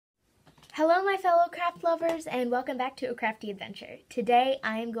Hello my fellow craft lovers and welcome back to A Crafty Adventure. Today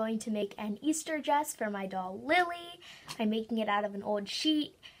I am going to make an Easter dress for my doll Lily. I'm making it out of an old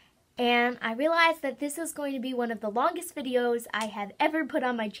sheet and I realized that this is going to be one of the longest videos I have ever put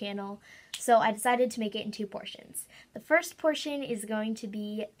on my channel, so I decided to make it in two portions. The first portion is going to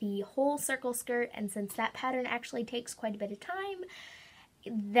be the whole circle skirt, and since that pattern actually takes quite a bit of time,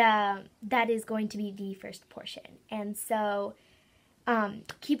 that is going to be the first portion. And so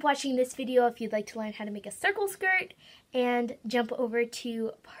keep watching this video if you'd like to learn how to make a circle skirt, and jump over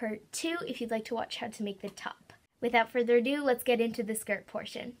to part 2 if you'd like to watch how to make the top. Without further ado, let's get into the skirt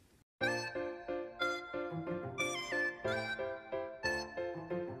portion.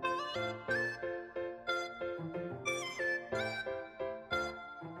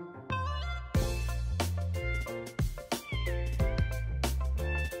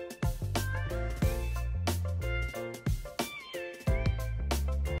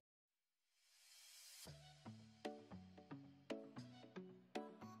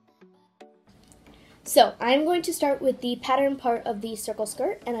 So I'm going to start with the pattern part of the circle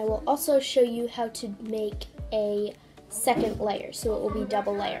skirt, and I will also show you how to make a second layer, so it will be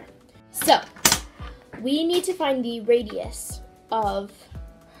double layer. So we need to find the radius of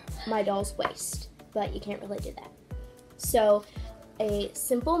my doll's waist, but you can't really do that. So a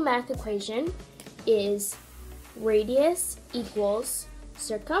simple math equation is radius equals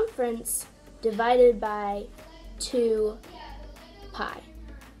circumference divided by 2 pi.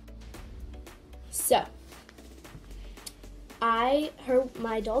 So,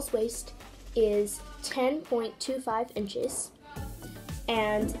 my doll's waist is 10.25 inches,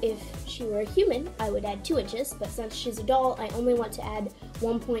 and if she were a human, I would add 2 inches, but since she's a doll, I only want to add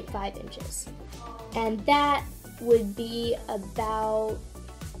 1.5 inches. And that would be about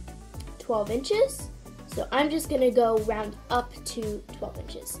 12 inches, so I'm just going to go round up to 12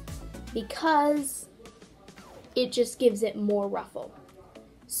 inches, because it just gives it more ruffle.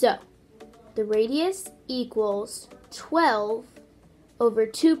 So, the radius equals 12 over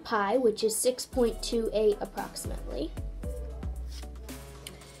 2 pi, which is 6.28 approximately.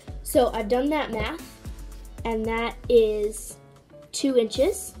 So I've done that math, and that is 2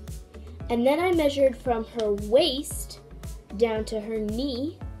 inches. And then I measured from her waist down to her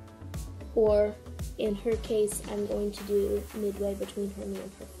knee, or in her case, I'm going to do midway between her knee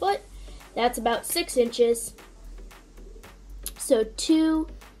and her foot. That's about 6 inches. So 2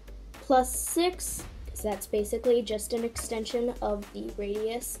 plus 6, because that's basically just an extension of the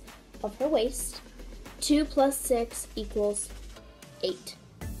radius of her waist. 2 plus 6 equals 8.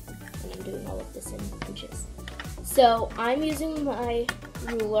 And I'm doing all of this in inches. So I'm using my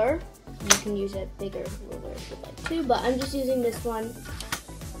ruler. You can use a bigger ruler if you'd like to, but I'm just using this one.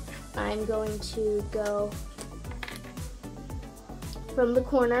 I'm going to go from the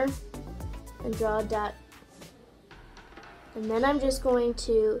corner and draw a dot. And then I'm just going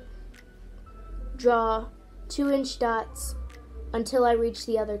to draw 2-inch dots until I reach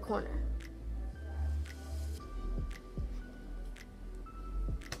the other corner.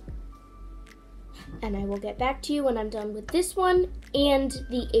 And I will get back to you when I'm done with this one and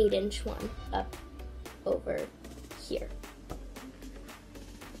the 8-inch one up over here.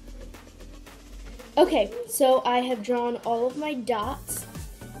 Okay, so I have drawn all of my dots,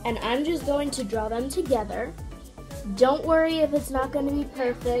 and I'm just going to draw them together. Don't worry if it's not going to be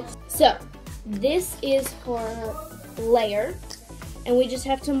perfect. So, this is her layer, and we just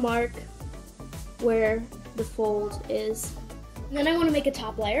have to mark where the fold is. And then I want to make a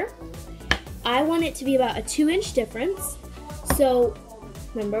top layer. I want it to be about a 2-inch difference. So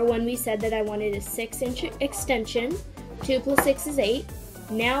remember when we said that I wanted a 6-inch extension, 2 plus 6 is 8.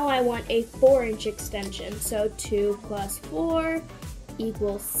 Now I want a 4-inch extension, so 2 plus 4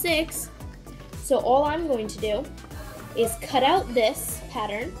 equals 6. So all I'm going to do is cut out this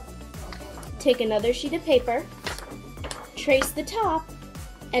pattern, take another sheet of paper, trace the top,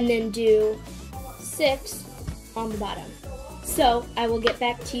 and then do 6 on the bottom. So I will get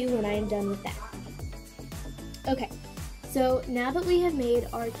back to you when I am done with that. Okay, so now that we have made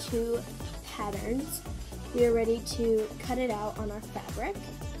our 2 patterns, we are ready to cut it out on our fabric.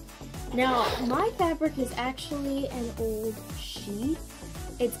 Now, my fabric is actually an old sheet.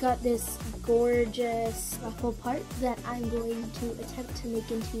 It's got this gorgeous ruffle part that I'm going to attempt to make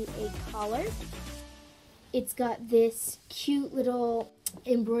into a collar. It's got this cute little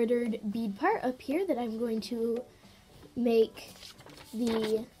embroidered bead part up here that I'm going to make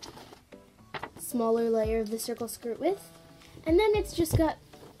the smaller layer of the circle skirt with. And then it's just got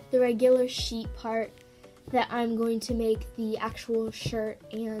the regular sheet part that I'm going to make the actual shirt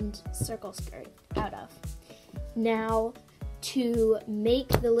and circle skirt out of. Now, to make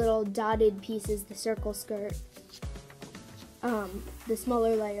the little dotted pieces, the circle skirt, the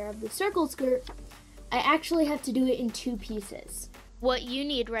smaller layer of the circle skirt, I actually have to do it in 2 pieces. What you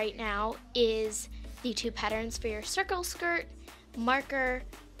need right now is the 2 patterns for your circle skirt, marker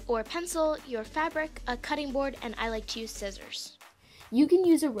or pencil, your fabric, a cutting board, and I like to use scissors. You can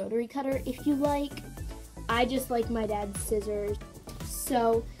use a rotary cutter if you like. I just like my dad's scissors.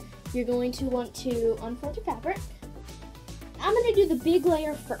 So you're going to want to unfold your fabric. I'm going to do the big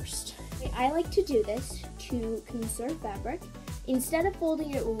layer first. I like to do this to conserve fabric. Instead of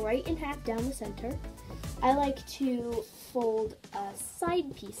folding it right in half down the center, I like to fold a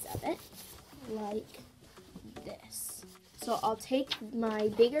side piece of it like this. So I'll take my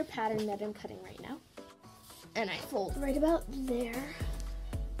bigger pattern that I'm cutting right now, and I fold right about there.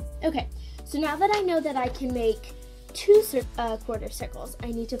 Okay, so now that I know that I can make 2 quarter circles, I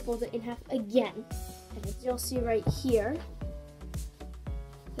need to fold it in half again. And as you'll see right here,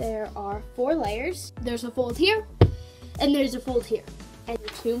 there are 4 layers. There's a fold here, and there's a fold here. And the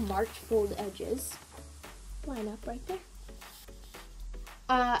 2 marked fold edges line up right there.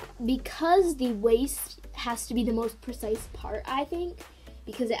 Because the waist has to be the most precise part, I think,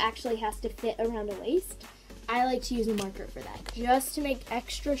 because it actually has to fit around a waist, I like to use a marker for that, just to make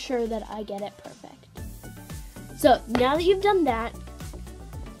extra sure that I get it perfect. So now that you've done that,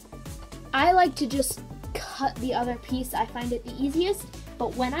 I like to just cut the other piece. I find it the easiest,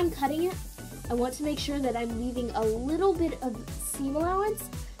 but when I'm cutting it, I want to make sure that I'm leaving a little bit of seam allowance,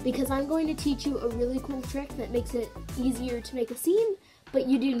 because I'm going to teach you a really cool trick that makes it easier to make a seam, but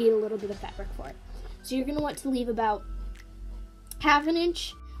you do need a little bit of fabric for it. So you're going to want to leave about 1/2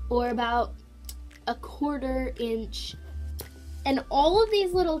 inch or about 1/4 inch. And all of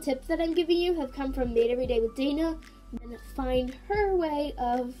these little tips that I'm giving you have come from Made Every Day with Dana, and find her way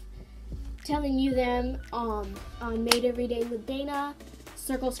of telling you them on Made Every Day with Dana,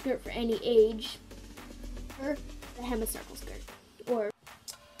 circle skirt for any age, or the hem circle skirt, or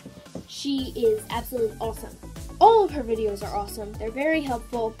she is absolutely awesome. All of her videos are awesome. They're very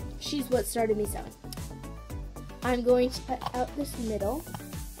helpful. She's what started me sewing. I'm going to cut out this middle,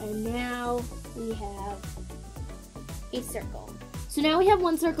 and now we have a circle. So now we have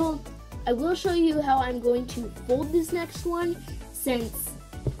 1 circle. I will show you how I'm going to fold this next one, since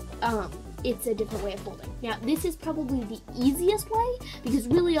it's a different way of folding. Now this is probably the easiest way, because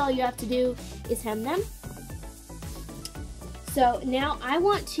really all you have to do is hem them. So now I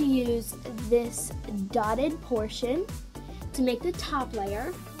want to use this dotted portion to make the top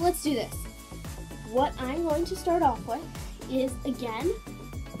layer. Let's do this. What I'm going to start off with is, again,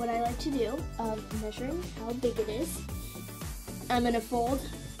 what I like to do of measuring how big it is. I'm going to fold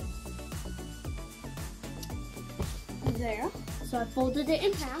there. So I folded it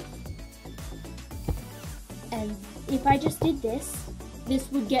in half. And if I just did this, this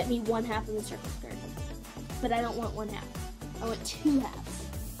would get me 1/2 of the circle skirt. But I don't want 1/2. I want 2 halves.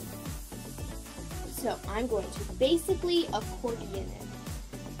 So I'm going to basically accordion it.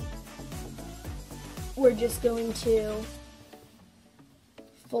 We're just going to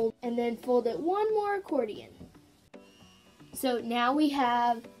fold and then fold it 1 more accordion. So now we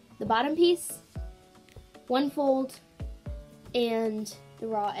have the bottom piece, 1 fold, and the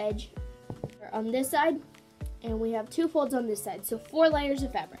raw edge on this side, and we have 2 folds on this side, so 4 layers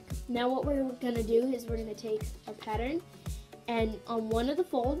of fabric. Now what we're going to do is we're going to take a pattern, and on one of the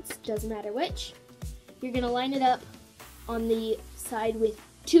folds, doesn't matter which, you're going to line it up on the side with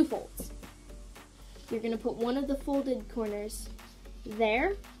 2 folds. You're going to put one of the folded corners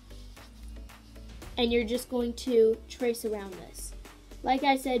there, and you're just going to trace around this. Like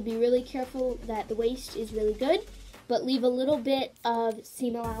I said, be really careful that the waist is really good, but leave a little bit of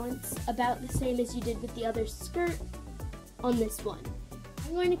seam allowance, about the same as you did with the other skirt, on this one.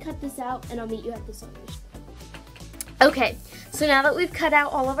 I'm going to cut this out, and I'll meet you at the sewing machine. Okay, so now that we've cut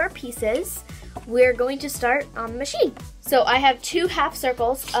out all of our pieces, we're going to start on the machine. So I have 2 half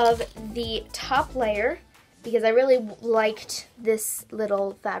circles of the top layer, because I really liked this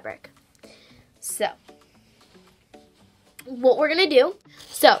little fabric. So, what we're gonna do,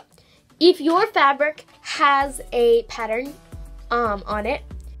 so if your fabric has a pattern on it,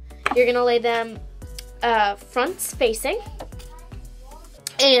 you're gonna lay them fronts facing,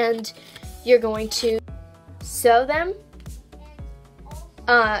 and you're going to sew them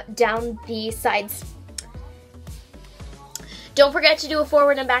down the sides. Don't forget to do a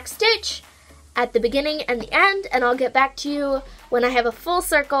forward and back stitch at the beginning and the end, and I'll get back to you when I have a full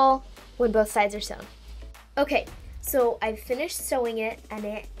circle when both sides are sewn. Okay, so I've finished sewing it, and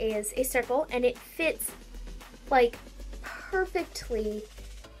it is a circle, and it fits like perfectly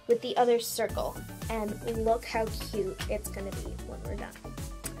with the other circle. And look how cute it's gonna be when we're done.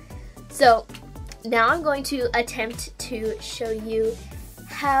 So now I'm going to attempt to show you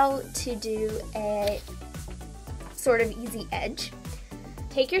how to do a sort of easy edge.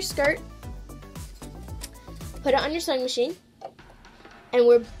 Take your skirt, put it on your sewing machine, and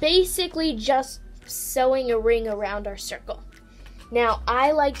we're basically just sewing a ring around our circle. Now,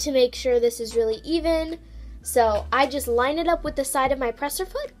 I like to make sure this is really even, so I just line it up with the side of my presser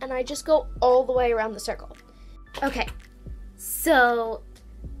foot, and I just go all the way around the circle. Okay, so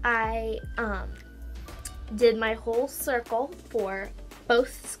I did my whole circle for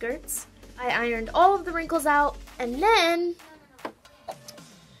both skirts. I ironed all of the wrinkles out, and then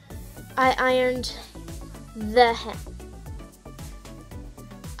I ironed the hem.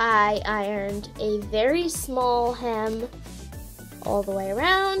 I ironed a very small hem all the way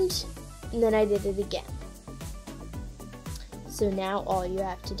around, and then I did it again. So now all you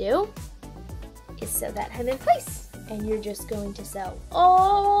have to do is sew that hem in place. And you're just going to sew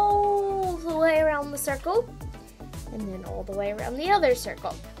all the way around the circle, and then all the way around the other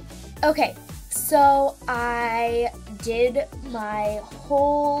circle. Okay, so I did my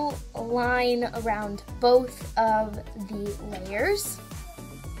whole line around both of the layers.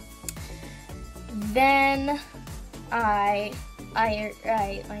 Then I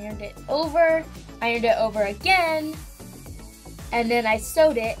ironed it over again, and then I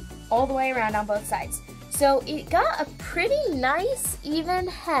sewed it all the way around on both sides. So it got a pretty nice even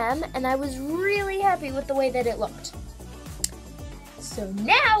hem, and I was really happy with the way that it looked. So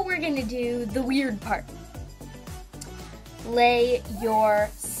now we're gonna do the weird part. Lay your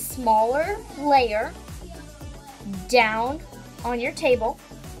smaller layer down on your table,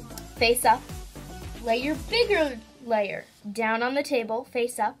 face up. Lay your bigger layer down on the table,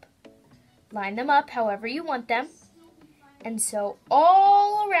 face up. Line them up however you want them. And sew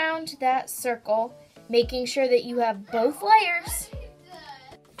all around that circle, making sure that you have both layers.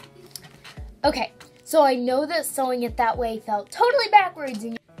 Okay, so I know that sewing it that way felt totally backwards,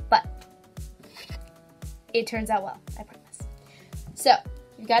 but it turns out well, I promise. So,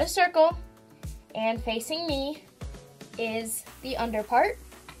 you've got a circle, and facing me is the under part,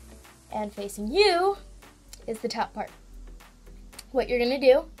 and facing you is the top part. What you're gonna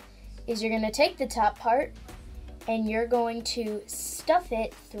do is you're gonna take the top part, and you're going to stuff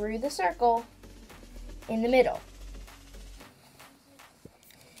it through the circle in the middle.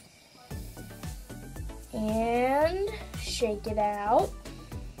 And shake it out.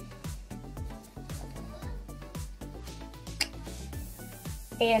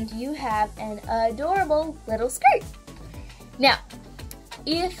 And you have an adorable little skirt. Now,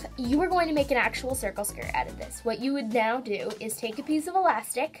 if you were going to make an actual circle skirt out of this, what you would now do is take a piece of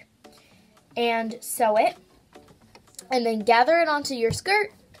elastic and sew it, and then gather it onto your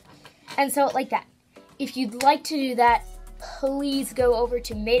skirt and sew it like that. If you'd like to do that, please go over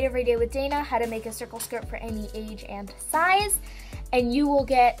to Made Every Day with Dana, how to make a circle skirt for any age and size, and you will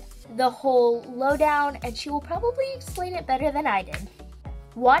get the whole lowdown, and she will probably explain it better than I did.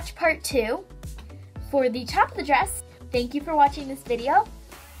 Watch part 2 for the top of the dress. Thank you for watching this video,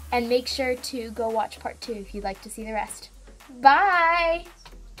 and make sure to go watch part 2 if you'd like to see the rest. Bye!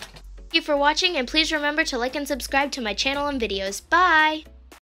 Thank you for watching, and please remember to like and subscribe to my channel and videos. Bye!